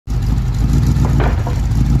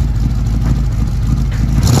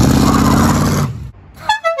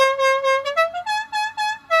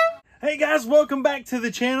guys, welcome back to the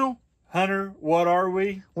channel. Hunter, what are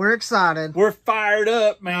we? We're excited. We're fired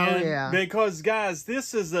up, man. Oh, yeah. Because, guys,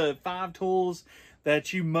 this is the 5 tools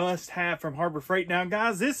that you must have from Harbor Freight. Now,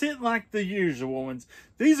 guys, this isn't like the usual ones.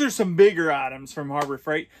 These are some bigger items from Harbor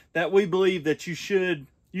Freight that we believe that you should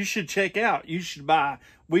check out. You should buy.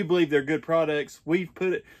 We believe they're good products. We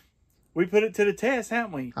put it to the test,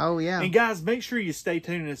 haven't we? Oh, yeah. And guys, make sure you stay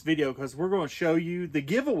tuned in this video because we're going to show you the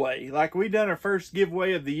giveaway. Like we done our first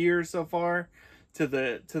giveaway of the year so far to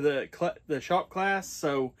the shop class.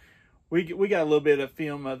 So we got a little bit of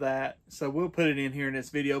film of that. So we'll put it in here in this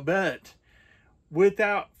video. But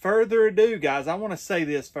without further ado, guys, I want to say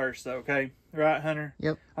this first, though, okay? Right, Hunter?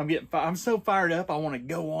 Yep. I'm so fired up. I want to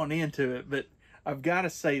go on into it, but I've got to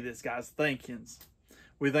say this, guys. Thank yous.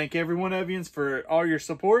 We thank every one of you for all your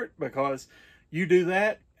support because you do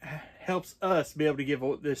that helps us be able to give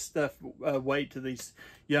this stuff away to these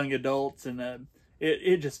young adults, and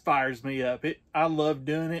it just fires me up. I love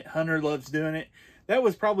doing it. Hunter loves doing it. That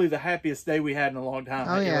was probably the happiest day we had in a long time.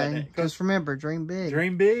 Oh, yeah. Just remember, dream big.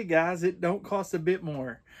 Dream big, guys. It don't cost a bit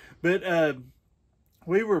more. But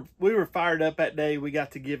we were fired up that day. We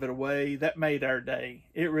got to give it away. That made our day.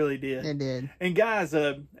 It really did. It did. And guys,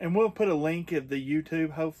 and we'll put a link of the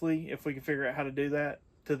YouTube, hopefully, if we can figure out how to do that,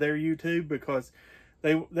 to their YouTube, because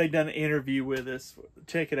they done an interview with us.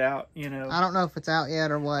 Check it out, you know. I don't know if it's out yet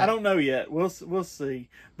or what. I don't know yet. We'll see.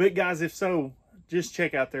 But guys, if so, just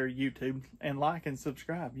check out their YouTube and like and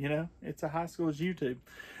subscribe, you know. It's a high school's YouTube.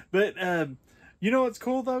 But you know what's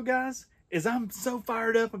cool though, guys? Is I'm so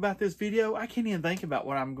fired up about this video, I can't even think about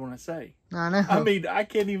what I'm going to say. I know. I mean, I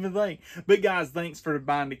can't even think. But guys, thanks for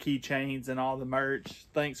buying the keychains and all the merch.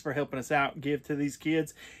 Thanks for helping us out and give to these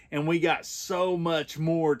kids. And we got so much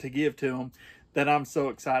more to give to them that I'm so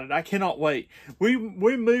excited. I cannot wait. We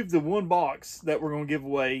moved the one box that we're going to give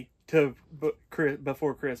away to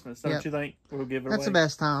before Christmas. Don't you think we'll give it away? That's the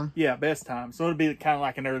best time. Yeah, best time. So it'll be kind of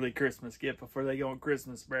like an early Christmas gift before they go on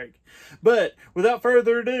Christmas break. But without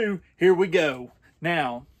further ado, here we go.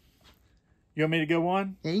 Now, you want me to go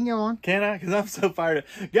on? Yeah, you can go on. Can I? Because I'm so fired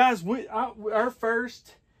up. Guys, our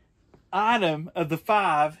first item of the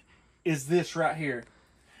 5 is this right here.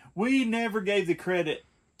 We never gave the credit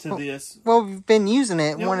to this. Well, we've been using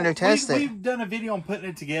it, wanted to test it. We've done a video on putting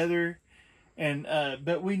it together, and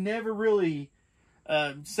but we never really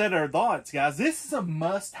said our thoughts, guys. This is a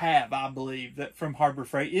must-have, I believe, that from Harbor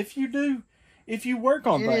Freight. If you work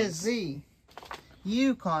on things. It is the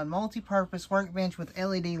Yukon multi-purpose workbench with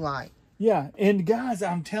LED light. Yeah, and guys,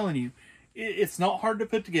 I'm telling you, it's not hard to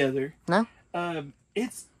put together. No.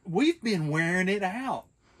 We've been wearing it out.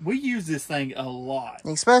 We use this thing a lot.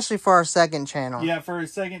 Especially for our second channel. Yeah, for our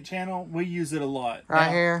second channel, we use it a lot. Right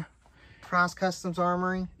here. Price Kustoms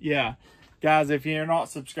Armory. Yeah. Guys, if you're not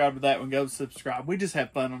subscribed to that one, go subscribe. We just have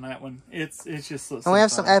fun on that one. It's just and we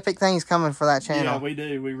have some epic things coming for that channel. Yeah, we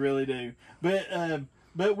do. We really do.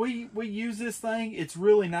 But we use this thing. It's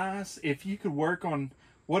really nice. If you could work on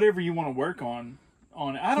whatever you want to work on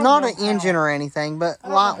it. I don't Not know an engine or anything, but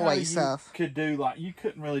lightweight stuff. You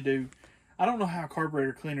couldn't really do. I don't know how a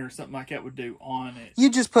carburetor cleaner or something like that would do on it. You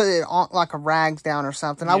just put it on like a rags down or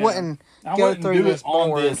something. Yeah. I wouldn't go through this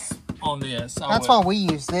board. On this. That's why we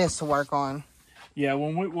use this to work on. Yeah,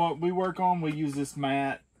 when we work on, we use this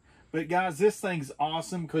mat. But guys, this thing's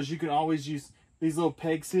awesome because you can always use these little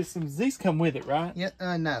peg systems. These come with it, right? Yeah.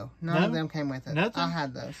 No, none of them came with it. Nothing? I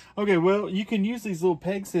had those. Okay, well, you can use these little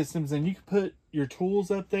peg systems, and you can put your tools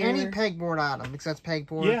up there. Any pegboard item, because that's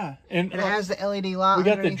pegboard. Yeah, and it has the LED light. We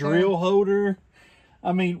got the drill holder.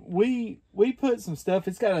 I mean, we put some stuff.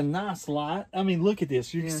 It's got a nice light. I mean, look at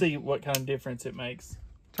this. You can see what kind of difference it makes.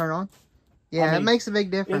 Turn on. Yeah, it makes a big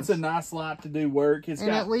difference. It's a nice light to do work. It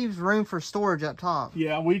leaves room for storage up top.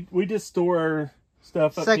 Yeah, we just store our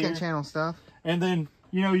stuff up here. Second channel stuff. And then,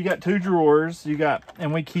 you know, you got 2 drawers.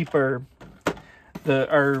 And we keep our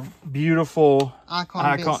beautiful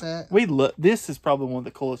icon bit set. This is probably one of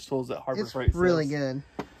the coolest tools that Harbor Freight sells. It's really good.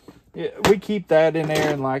 We keep that in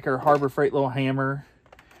there, and like our Harbor Freight little hammer.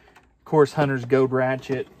 Of course, Hunter's gold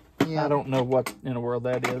ratchet. Yeah. I don't know what in the world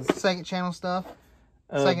that is. Second channel stuff.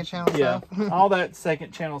 Second channel stuff. All that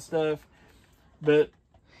second channel stuff. But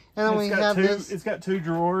and then we have this. It's got 2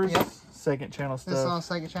 drawers. Yep. Second channel stuff. This is all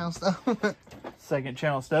second channel stuff. Second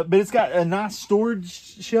channel stuff. But it's got a nice storage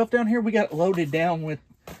shelf down here. We got it loaded down with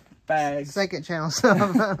bags. Second channel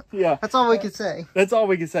stuff. Yeah. That's all we could say. That's all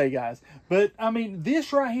we can say, guys. But, I mean,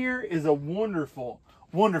 this right here is a wonderful,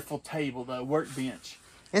 wonderful table, though, workbench.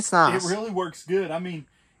 It's nice. It really works good. I mean,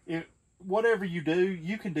 whatever you do,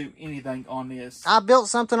 you can do anything on this. I built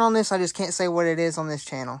something on this. I just can't say what it is on this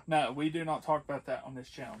channel. No, we do not talk about that on this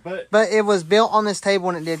channel. But it was built on this table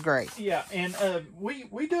and it did great. Yeah, and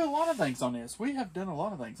we do a lot of things on this. We have done a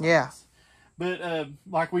lot of things on this. But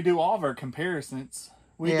like we do all of our comparisons.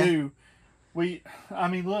 I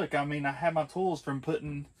mean, look, I have my tools from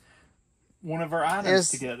putting one of our items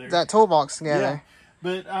together. That toolbox together. Yeah.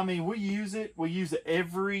 But I mean, we use it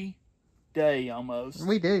every day almost.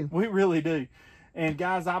 We do. We really do. And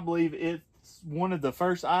guys, I believe it's one of the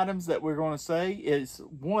first items that we're going to say is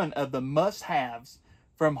one of the must-haves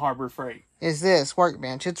from Harbor Freight. Is this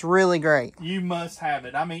workbench. It's really great. You must have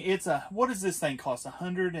it. I mean, what does this thing cost?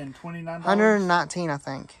 $129? $119, I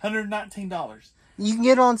think. $119. You can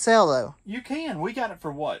get it on sale though. You can. We got it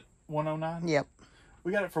for what? $109? Yep.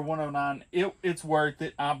 We got it for $109. It's worth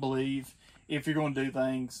it, I believe, if you're going to do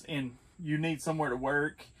things and you need somewhere to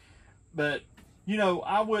work. But, you know,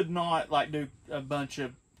 I would not like do a bunch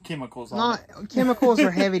of chemicals on it. Chemicals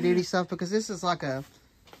or heavy duty stuff, because this is like a...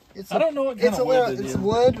 I don't know what kind of wood it is. It's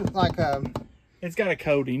wood, like a... It's got a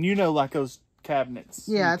coating, you know, like those cabinets.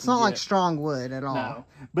 Yeah, it's not like strong wood at all. No,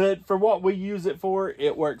 but for what we use it for,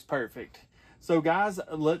 it works perfect. So, guys,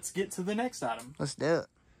 let's get to the next item. Let's do it.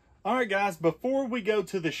 All right, guys, before we go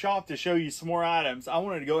to the shop to show you some more items, I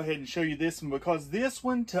wanted to go ahead and show you this one because this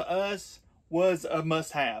one, to us, was a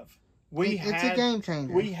must-have. It's a game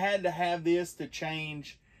changer. We had to have this to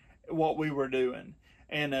change what we were doing.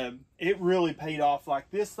 And it really paid off.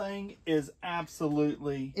 Like, this thing is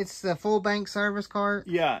absolutely... It's the full bank service cart.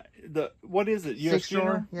 Yeah. What is it? US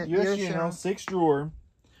drawer. Yeah, US General, 6 drawer.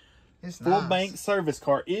 It's full nice. bank service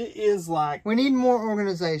cart. It is like... We need more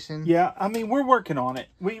organization. Yeah. I mean, we're working on it.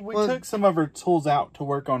 We took some of our tools out to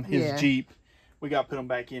work on his Jeep. We got to put them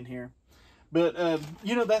back in here. But,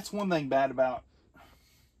 you know, that's one thing bad about...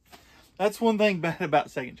 That's one thing bad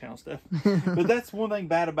about second channel stuff. But that's one thing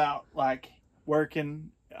bad about, like...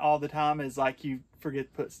 working all the time is like you forget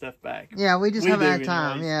to put stuff back. Yeah, we just haven't had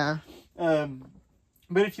time. Yeah.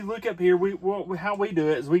 But if you look up here, how we do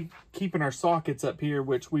it is we keeping our sockets up here,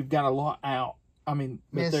 which we've got a lot out. I mean,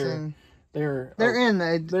 but they're in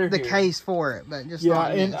the case for it, but just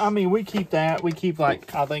not and I mean we keep that. We keep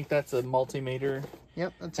like I think that's a multimeter.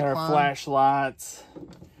 Yep, that's our flashlights,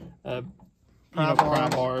 pry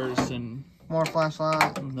bars and. More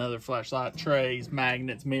flashlight. Another flashlight. Trays,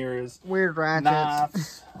 magnets, mirrors. Weird ratchets.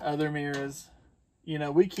 Knives, other mirrors. You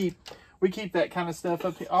know, we keep that kind of stuff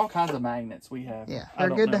up here. All kinds of magnets we have. Yeah, they're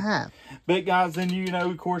good to have. But guys, then you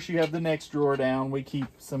know, of course, you have the next drawer down. We keep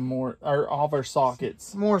some more, or all of our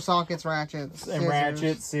sockets. More sockets, ratchets, and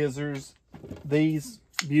ratchets, scissors. These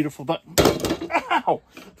beautiful. Ow!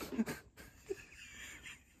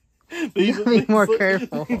 You gotta be more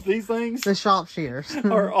careful. These things. The shop shears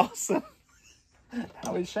are awesome.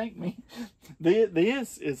 How it shanked me.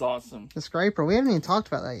 This is awesome. The scraper. We haven't even talked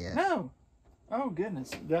about that yet. No. Oh, goodness.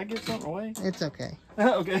 Did I give something away? It's okay.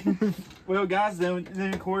 Okay. Well, guys, then,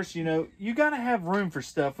 of course, you know, you got to have room for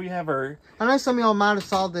stuff. We have our... I know some of y'all might have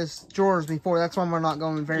saw this drawers before. That's why we're not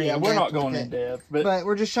going very in-depth. Yeah, we're not going in-depth. But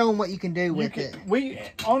we're just showing what you can do with it.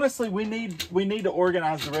 Honestly, we need to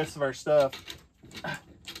organize the rest of our stuff.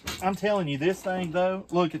 I'm telling you, this thing, though,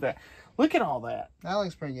 look at that. Look at all that. That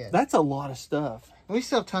looks pretty good. That's a lot of stuff. We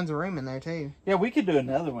still have tons of room in there, too. Yeah, we could do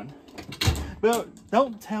another one. But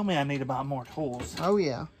don't tell me I need to buy more tools. Oh,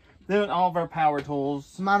 yeah. Doing all of our power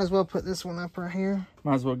tools. Might as well put this one up right here.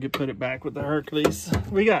 Might as well put it back with the Hercules.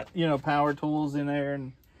 We got, you know, power tools in there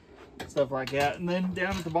and stuff like that. And then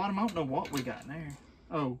down at the bottom, I don't know what we got in there.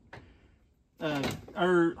 Oh.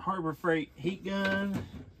 Our Harbor Freight heat gun.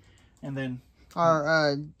 And then...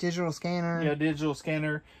 our digital scanner. Yeah, digital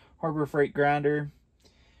scanner. Harbor Freight grinder.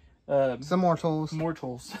 Some more tools. More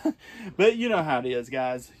tools. But you know how it is,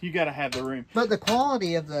 guys. You got to have the room. But the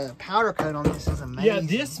quality of the powder coat on this is amazing. Yeah,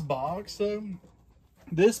 this box, though.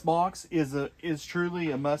 This box is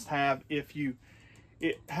truly a must-have if you...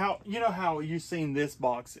 you know how you've seen this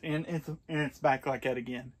box, and it's back like that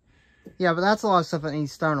again. Yeah, but that's a lot of stuff that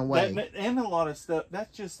needs thrown away. And a lot of stuff,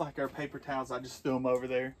 that's just like our paper towels. I just threw them over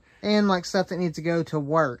there. And like stuff that needs to go to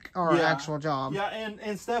work or actual job. Yeah,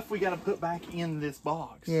 and stuff we got to put back in this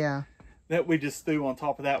box. Yeah. That we just threw on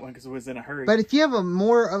top of that one because it was in a hurry. But if you have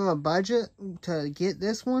more of a budget to get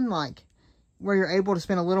this one, like where you're able to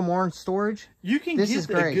spend a little more in storage, you can get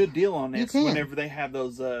a good deal on this whenever they have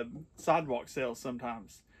those sidewalk sales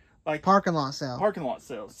sometimes. Like parking lot sale. Parking lot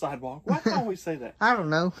sales, sidewalk. Why do I always say that? I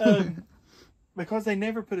don't know. Because they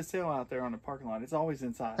never put a sale out there on the parking lot. It's always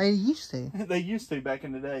inside. They used to. They used to back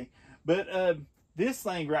in the day. But this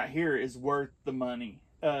thing right here is worth the money.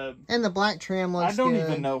 And the black trim looks good. I don't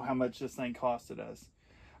even know how much this thing costed us.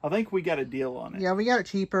 I think we got a deal on it. Yeah, we got it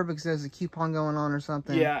cheaper because there's a coupon going on or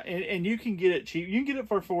something. Yeah, and you can get it cheap. You can get it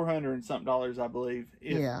for $400 and something, I believe,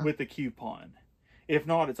 with the coupon. If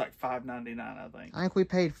not, it's like $5.99, I think. I think we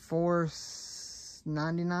paid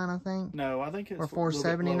 $4.99, I think. No, I think it's or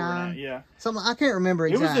 $4.79. Yeah, something I can't remember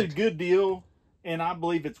exactly. It was a good deal, and I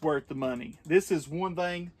believe it's worth the money. This is one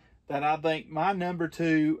thing that I think my number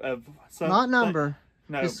 2 of something. Not number.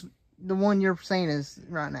 No. It's the one you're saying is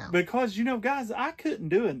right now. Because, you know, guys, I couldn't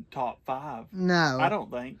do a top 5. No. I don't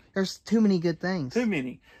think. There's too many good things. Too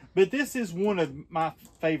many. But this is one of my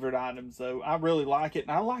favorite items, though. I really like it.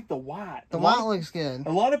 And I like the white. The white looks good.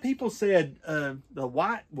 A lot of people said the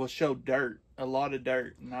white will show dirt. A lot of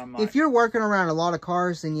dirt. And I'm like, if you're working around a lot of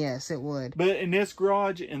cars, then yes, it would. But in this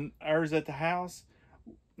garage and ours at the house,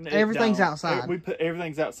 everything's outside. We put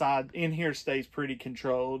everything's outside. In here stays pretty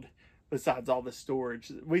controlled. Besides all the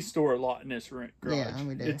storage, we store a lot in this garage. Yeah,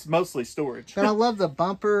 we do. It's mostly storage. But I love the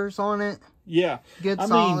bumpers on it. Yeah, good,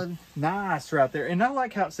 solid, mean, nice right there. And I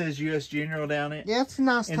like how it says U.S. General down it. Yeah, it's a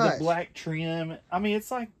nice touch. And the black trim. I mean,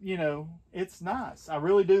 it's like, you know, it's nice. I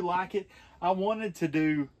really do like it. I wanted to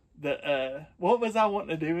do the what was I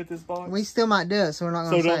wanting to do with this box? We still might do it, so we're not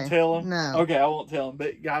going to say. So don't tell them? No. Okay, I won't tell them.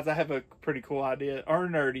 But guys, I have a pretty cool idea, or a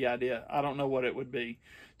nerdy idea. I don't know what it would be.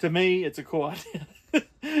 To me, it's a cool idea.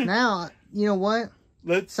 Now, you know what?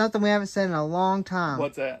 Something we haven't said in a long time.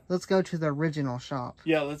 What's that? Let's go to the original shop.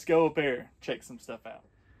 Yeah, let's go up there. Check some stuff out.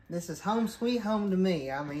 This is home sweet home to me.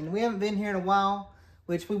 I mean, we haven't been here in a while,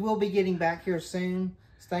 which we will be getting back here soon.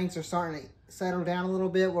 Things are starting to settle down a little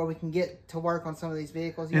bit where we can get to work on some of these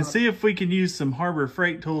vehicles. And see if we can use some Harbor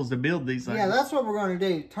Freight tools to build these things. Yeah, that's what we're going to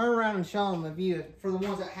do. Turn around and show them a view for the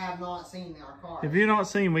ones that have not seen our car. If you've not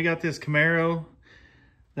seen, we got this Camaro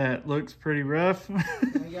that looks pretty rough.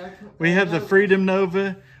 We have the Freedom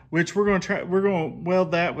Nova, which we're going to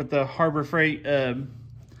weld that with the Harbor Freight.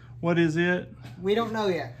 What is it? We don't know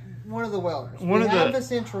yet. One of the welders. We have the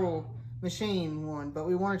central machine one, but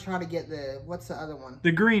we want to try to get what's the other one?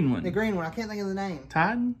 The green one. The green one. I can't think of the name.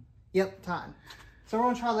 Titan? Yep, Titan. So we're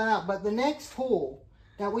going to try that out. But the next tool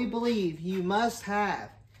that we believe you must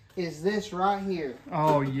have is this right here.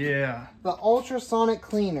 Oh, yeah. The ultrasonic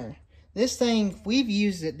cleaner. This thing, we've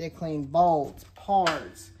used it to clean bolts,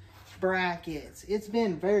 parts, brackets. It's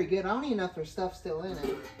been very good. I don't even know if there's stuff still in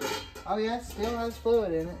it. Oh, yeah, it still has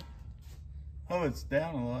fluid in it. Oh, it's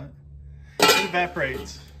down a lot. It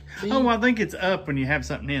evaporates. Oh, I think it's up when you have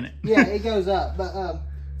something in it. Yeah, it goes up. But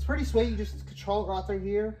it's pretty sweet. You just control it right through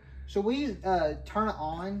here. Should we turn it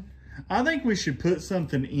on? I think we should put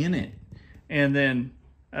something in it and then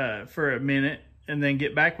for a minute and then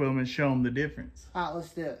get back with them and show them the difference. All right, let's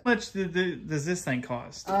do it. How much does this thing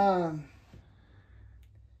cost?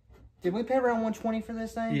 Did we pay around $120 for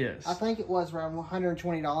this thing? Yes. I think it was around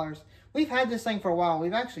 $120. We've had this thing for a while.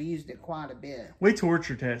 We've actually used it quite a bit. We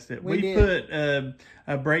torture tested it. We put a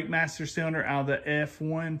brake master cylinder out of the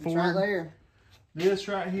F1 Ford. It's right there. This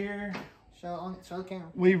right here. Show the camera.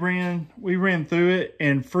 We ran through it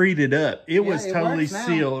and freed it up. It was totally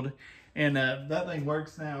sealed. And that thing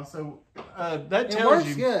works now. So that tells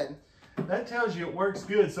you. It works good. That tells you it works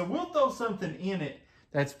good. So we'll throw something in it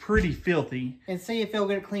that's pretty filthy. And see if it'll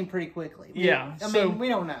get it clean pretty quickly. Yeah. I mean, we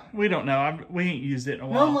don't know. We don't know. We ain't used it in a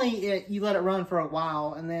while. Normally, you let it run for a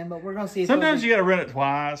while, but we're going to see if sometimes you got to run it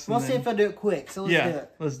twice. We'll see if it'll do it quick. So let's do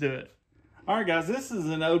it. Let's do it. All right, guys. This is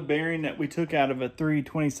an old bearing that we took out of a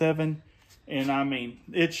 327. And I mean,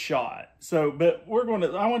 it's shot. So, but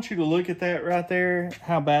I want you to look at that right there,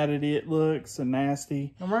 how bad it looks and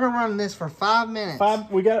nasty. And we're going to run this for 5 minutes.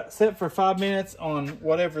 We got it set for 5 minutes on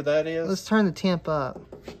whatever that is. Let's turn the temp up.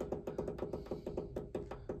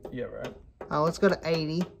 Yeah, right. Let's go to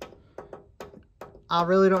 80. I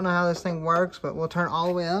really don't know how this thing works, but we'll turn it all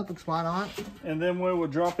the way up, because why not? And then we will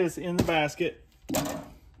drop this in the basket.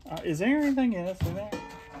 Is there anything else in there?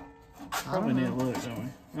 Probably need to look, don't we?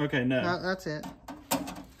 Okay, no. That's it.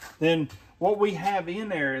 Then what we have in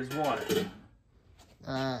there is what?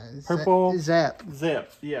 Purple Zep.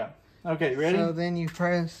 Zep, yeah. Okay, ready? So then you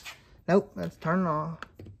press. Nope, that's turning off.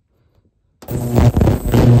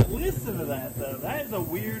 Listen to that, though. That is a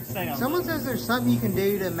weird sound. Someone says there's something you can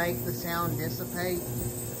do to make the sound dissipate.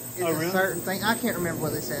 It's a certain thing. I can't remember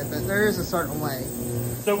what they said, but there is a certain way.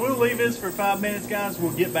 So we'll leave this for 5 minutes, guys.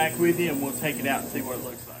 We'll get back with you and we'll take it out and see what it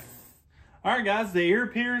looks like. All right, guys, the ear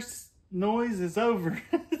pierce noise is over.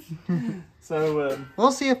 So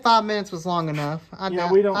we'll see if 5 minutes was long enough. I don't know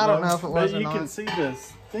if it was or not. But you can see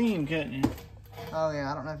this theme, can't you? Oh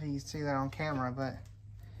yeah, I don't know if you can see that on camera, but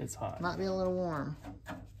it's hot. Might be a little warm.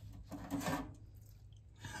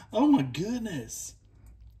 Oh my goodness!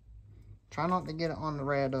 Try not to get it on the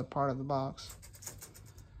red part of the box.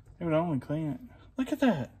 It would only clean it. Look at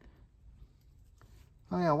that.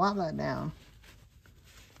 Oh yeah, wipe that down.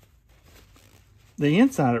 The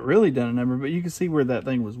inside, it really done a number, but you can see where that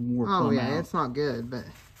thing was wore. Oh yeah, out. it's not good, but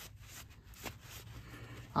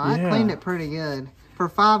I cleaned it pretty good for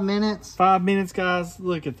 5 minutes. 5 minutes, guys.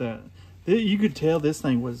 Look at that. You could tell this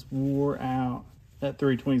thing was wore out at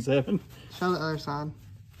 327. Show the other side.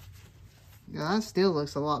 Yeah, that still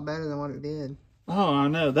looks a lot better than what it did. Oh, I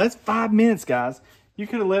know. That's 5 minutes, guys. You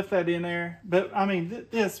could have left that in there, but I mean,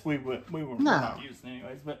 this we were not using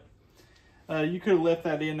anyways. But you could have left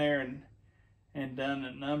that in there and done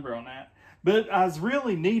a number on that. But I was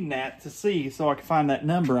really needing that to see so I could find that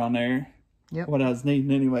number on there. Yep. What I was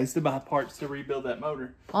needing anyways to buy parts to rebuild that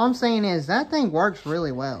motor. All I'm saying is that thing works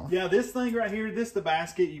really well. Yeah, this thing right here, this is the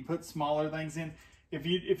basket you put smaller things in. If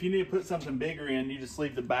you need to put something bigger in, you just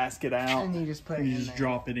leave the basket out. And you just put it in You just there.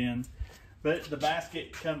 drop it in. But the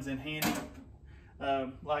basket comes in handy.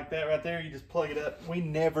 Like that right there, you just plug it up. We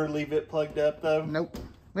never leave it plugged up though. Nope.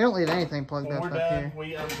 We don't leave anything plugged When up we're up done, here.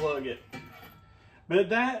 we unplug it. But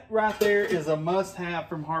that right there is a must-have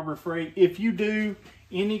from Harbor Freight. If you do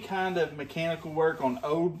any kind of mechanical work on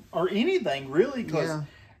old, or anything really, because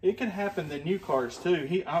it can happen to new cars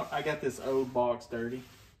too. I got this old box dirty.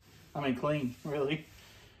 I mean clean, really.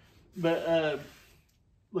 But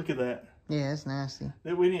look at that. Yeah, it's nasty.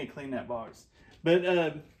 We need to clean that box.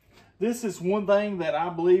 But this is one thing that I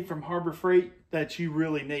believe from Harbor Freight that you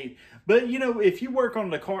really need. But, you know, if you work on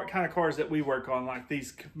the kind of cars that we work on, like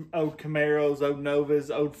these old Camaros, old Novas,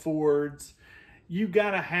 old Fords, you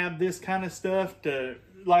got to have this kind of stuff to,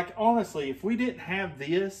 like, honestly, if we didn't have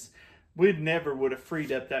this, we never would have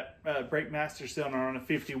freed up that brake master cylinder on a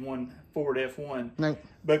 51 Ford F1. Nope.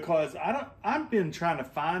 Because I've been trying to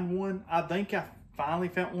find one. I think I finally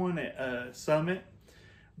found one at Summit.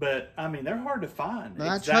 But, I mean, they're hard to find.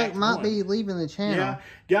 That truck might be leaving the channel. Yeah.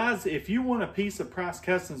 Guys, if you want a piece of Price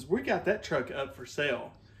Customs, we got that truck up for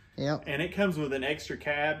sale. Yep. And it comes with an extra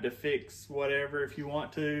cab to fix whatever if you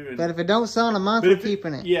want to. And, but if it don't sell in a month, we're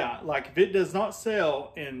keeping it. Yeah. Like, if it does not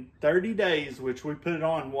sell in 30 days, which we put it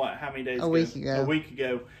on, what, how many days ago? A week ago. A week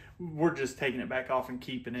ago. We're just taking it back off and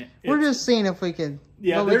keeping it. We're just seeing if we could.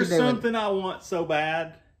 Yeah, there's something I want so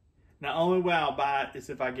bad. The only way I'll buy it is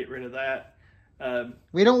if I get rid of that.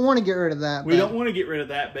 We don't want to get rid of that. We don't want to get rid of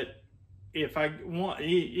that, but if I want,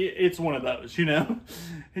 it's one of those, you know.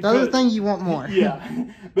 The other thing you want more. Yeah.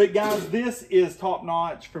 But guys, this is top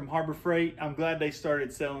notch from Harbor Freight. I'm glad they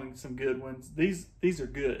started selling some good ones. These are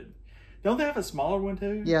good. Don't they have a smaller one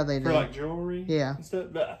too? Yeah, they do. For like jewelry. Yeah. And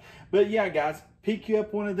stuff. But yeah, guys, pick you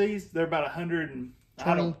up one of these. They're about 100 and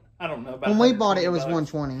I don't know. About when we bought it, it was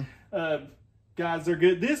 $120. Guys, they're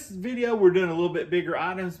good. This video, we're doing a little bit bigger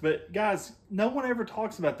items, but guys, no one ever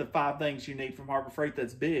talks about the 5 things you need from Harbor Freight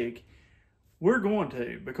that's big. We're going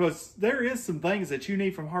to, because there is some things that you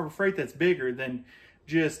need from Harbor Freight that's bigger than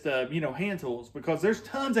just, you know, hand tools, because there's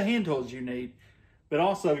tons of hand tools you need, but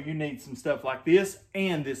also you need some stuff like this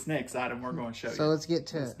and this next item we're going to show you. So let's get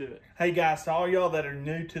to Let's do it. Hey guys, to all y'all that are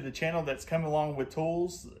new to the channel that's coming along with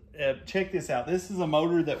tools, check this out. This is a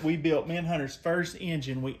motor that we built, me and Hunter's first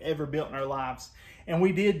engine we ever built in our lives. And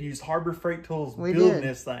we did use Harbor Freight tools building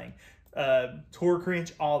this thing. Torque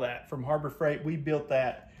wrench, all that from Harbor Freight. We built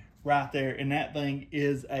that right there, and that thing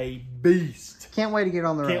is a beast. Can't wait to get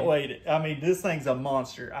on the road. Can't wait. I mean, this thing's a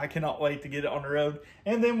monster. I cannot wait to get it on the road.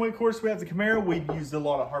 And then, of course, we have the Camaro. We've used a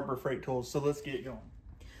lot of Harbor Freight tools, so let's get going.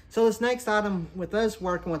 So this next item, with us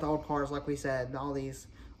working with old cars, like we said, all these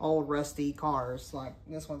old rusty cars, like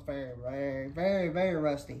this one's very, very, very, very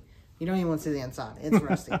rusty. You don't even want to see the inside. It's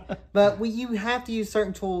rusty. But you have to use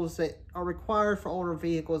certain tools that are required for older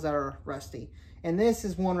vehicles that are rusty. And this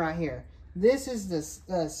is one right here. This is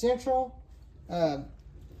the central,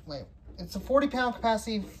 it's a 40-pound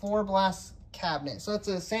capacity floor blast cabinet. So it's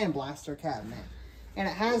a sandblaster cabinet. And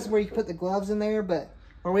it has where you can put the gloves in there, but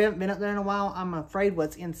where we haven't been up there in a while, I'm afraid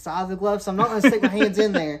what's inside the gloves. So I'm not going to stick my hands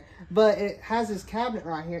in there. But it has this cabinet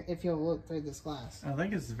right here, if you'll look through this glass. I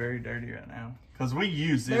think it's very dirty right now, because we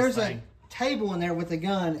use this There's thing. a table in there with a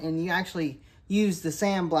gun, and you actually use the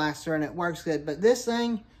sandblaster, and it works good. But this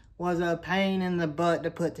thing was a pain in the butt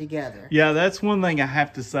to put together. Yeah, that's one thing I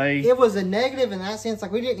have to say. It was a negative in that sense.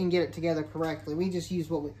 Like, we didn't get it together correctly. We just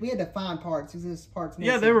used what we had to find parts. Because there's parts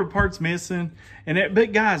missing. Yeah, there were parts missing.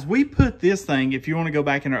 But guys, we put this thing, if you want to go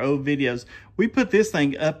back in our old videos, we put this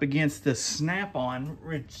thing up against the snap-on,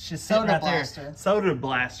 which is sitting right there. Soda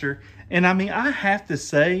blaster. And I mean, I have to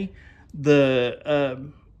say,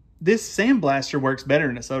 this sandblaster works better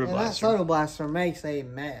than a soda blaster. That soda blaster makes a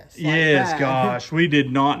mess. Like yes, that. gosh, we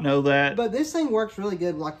did not know that. But this thing works really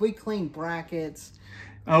good. Like, we cleaned brackets.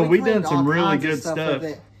 Oh, we done some really good with stuff.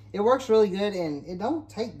 it. It works really good, and it don't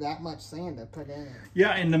take that much sand to put in it.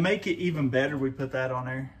 Yeah, and to make it even better, we put that on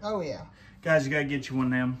there. Oh, yeah. Guys, you got to get you one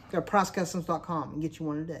of them. Go to PriceCustoms.com and get you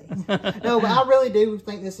one today. No, but I really do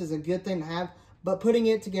think this is a good thing to have. But putting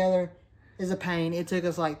it together is a pain. It took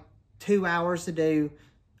us like 2 hours to do.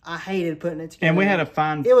 I hated putting it together. And we had to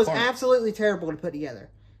find It was parts. absolutely terrible to put together.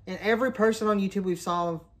 And every person on YouTube we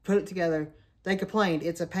saw put it together, they complained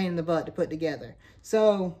it's a pain in the butt to put together.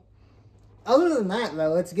 So... other than that,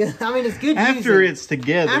 though, it's good. I mean, it's good After using. it's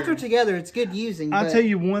together. After together, it's good using. I'll tell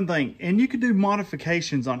you one thing, and you could do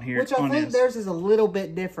modifications on here. Which I think theirs is a little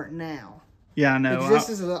bit different now. Yeah, I know. Because this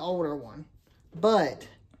is an older one. But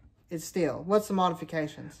it's still. What's the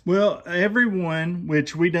modifications? Well, everyone,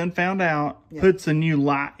 which we done found out, puts a new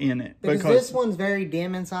light in it. Because this one's very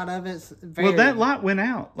dim inside of it. It's very, well, that light went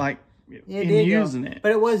out, like, in using it.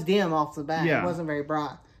 But it was dim off the bat. Yeah. It wasn't very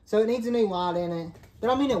bright. So it needs a new light in it. But,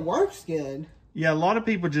 I mean, it works good. Yeah, a lot of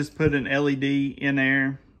people just put an LED in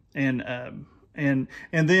there, and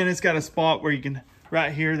then it's got a spot where you can,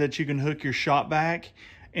 right here, that you can hook your shop back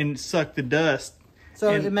and suck the dust.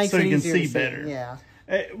 So it makes it easier to see better. Yeah.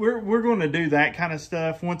 We're going to do that kind of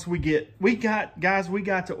stuff once we got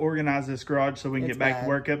to organize this garage so we can get back to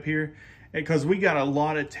work up here, because we got a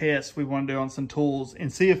lot of tests we want to do on some tools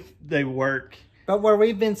and see if they work. But where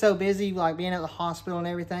we've been so busy, like being at the hospital and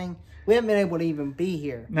everything, we haven't been able to even be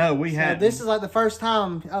here. No, we haven't. This is like the first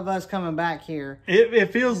time of us coming back here.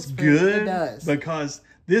 It feels good. It does. Because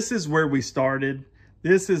this is where we started.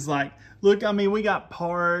 This is like, look, I mean, we got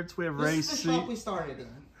parts. We have race This is the shop we started in.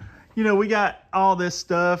 You know, we got all this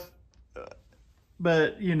stuff.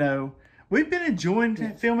 But, you know, we've been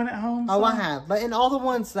enjoying filming at home. Oh, I have. But in all the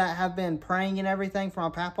ones that have been praying and everything for my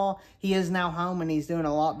papa, he is now home and he's doing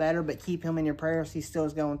a lot better. But keep him in your prayers. He still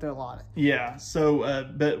is going through a lot. Yeah. So,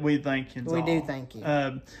 but we thank you. We do thank you.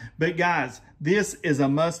 But guys, this is a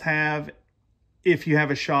must-have if you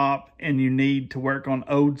have a shop and you need to work on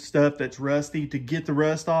old stuff that's rusty to get the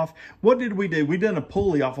rust off. What did we do? We done a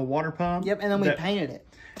pulley off a water pump. Yep, and then we painted it.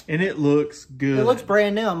 And it looks good. It looks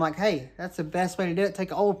brand new. I'm like, hey, that's the best way to do it.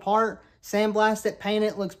 Take an old part, sandblast it, paint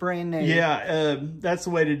it, looks brand new. Yeah, that's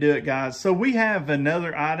the way to do it, guys. So we have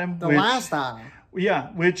another item. The last item. Yeah,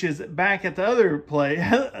 which is back at the other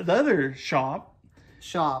the other shop.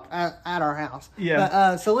 At our house. Yeah.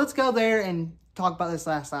 But, so let's go there and talk about this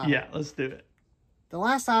last item. Yeah, let's do it. The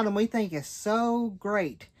last item we think is so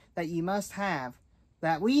great that you must have,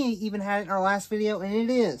 that we even had it in our last video, and it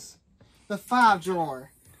is the 5-drawer.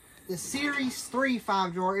 The Series 3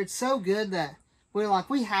 5-drawer. It's so good that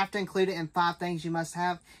we have to include it in 5 things you must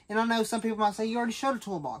have. And I know some people might say you already showed a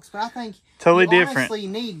toolbox, but I think totally you different. honestly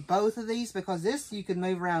need both of these, because this you can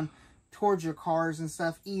move around towards your cars and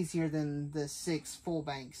stuff easier than the 6 full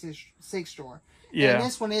bank 6-drawer. Yeah. And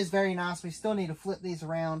this one is very nice. We still need to flip these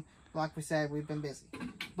around. Like we said, we've been busy.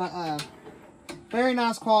 But very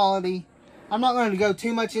nice quality. I'm not going to go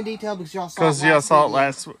too much in detail because y'all saw it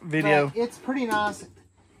last video. But it's pretty nice.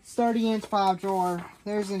 30-inch 5-drawer.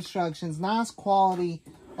 There's instructions. Nice quality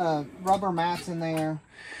rubber mats in there.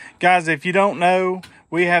 Guys, if you don't know,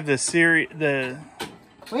 we have the Series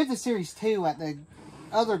 2 at the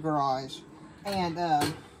other garage,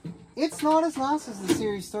 and it's not as nice as the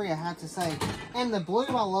Series 3, I have to say. And the blue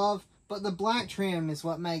I love, but the black trim is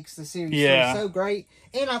what makes the Series 3 so great.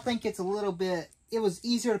 And I think it's a little bit, it was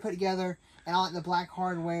easier to put together, and I like the black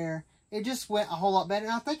hardware. It just went a whole lot better,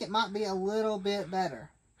 and I think it might be a little bit better.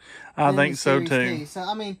 I think so too. 2. So,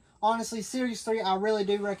 I mean, honestly, Series 3, I really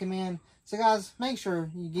do recommend. So, guys, make sure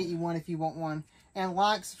you get you one if you want one. And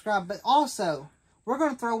like, subscribe. But also, we're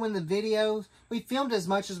going to throw in the videos. We filmed as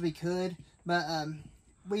much as we could, but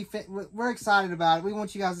we're excited about it. We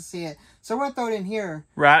want you guys to see it. So, we're going to throw it in here.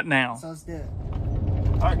 Right now. So, let's do it.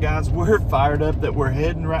 All right, guys, we're fired up that we're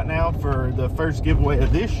heading right now for the first giveaway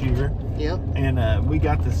of this year. Yep. And we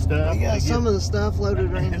got the stuff. We got some of the stuff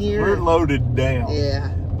loaded right here. We're loaded down.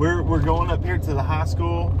 Yeah. We're going up here to the high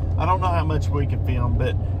school. I don't know how much we can film,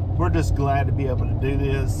 but we're just glad to be able to do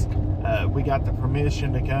this. We got the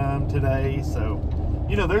permission to come today. So,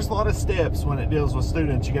 you know, there's a lot of steps when it deals with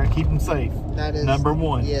students. You got to keep them safe. That is number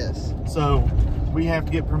one. Yes. So we have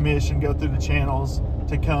to get permission, go through the channels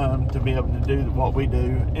to come to be able to do what we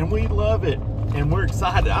do. And we love it. And we're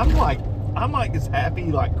excited. I'm like as happy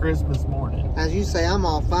like Christmas morning. As you say, I'm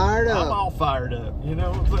all fired up. I'm all fired up. You know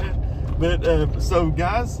what I'm saying? But so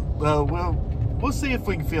guys, we'll see if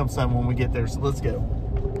we can film some when we get there. So let's go.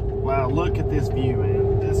 Wow, look at this view,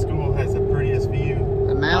 man. This school has the prettiest view.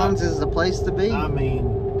 The mountains is the place to be. I mean,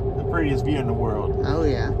 the prettiest view in the world. Oh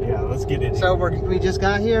yeah. Yeah, let's get in. So we just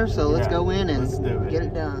got here, so let's go in and let's do it. Get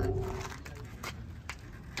it done.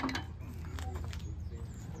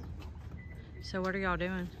 So what are y'all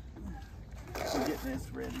doing? We're getting this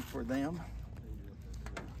ready for them.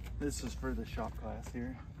 This is for the shop class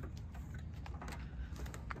here.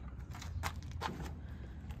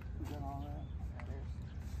 Is that all that? There's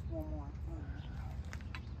one more.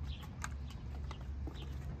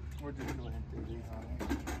 We're just going to do these on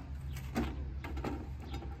here.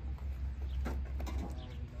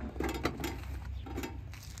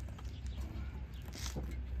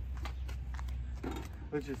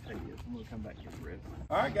 Let's just take this and we'll come back and get rid of it.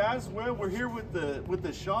 All right, guys. Well, we're here with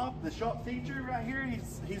the shop teacher right here.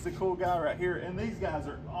 He's a cool guy right here, and these guys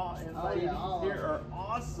are ladies here are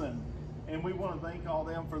awesome. And we want to thank all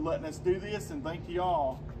them for letting us do this, and thank you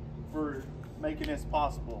all for making this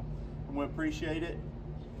possible. And we appreciate it.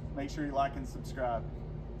 Make sure you like and subscribe.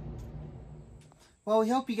 Well, we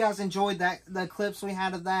hope you guys enjoyed the clips we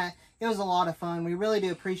had of that. It was a lot of fun. We really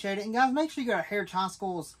do appreciate it. And guys, make sure you go to Heritage High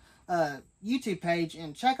School's YouTube page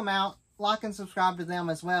and check them out. Like and subscribe to them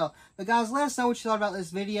as well. But guys, let us know what you thought about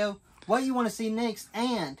this video, what you want to see next,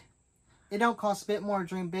 and it don't cost a bit more to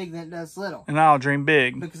dream big than it does little. And I'll dream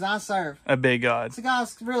big. Because I serve a big God. So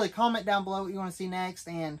guys, really comment down below what you want to see next,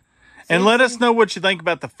 and let us know what you think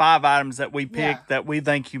about the 5 items that we picked that we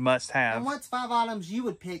think you must have. And what's 5 items you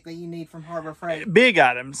would pick that you need from Harbor Freight? Big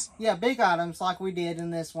items. Yeah, big items like we did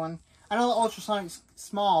in this one. I know the ultrasonic's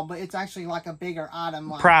small, but it's actually like a bigger item.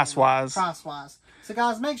 Like, price-wise. Price-wise. So,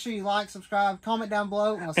 guys, make sure you like, subscribe, comment down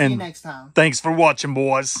below, and we'll see you next time. Thanks for watching,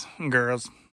 boys and girls.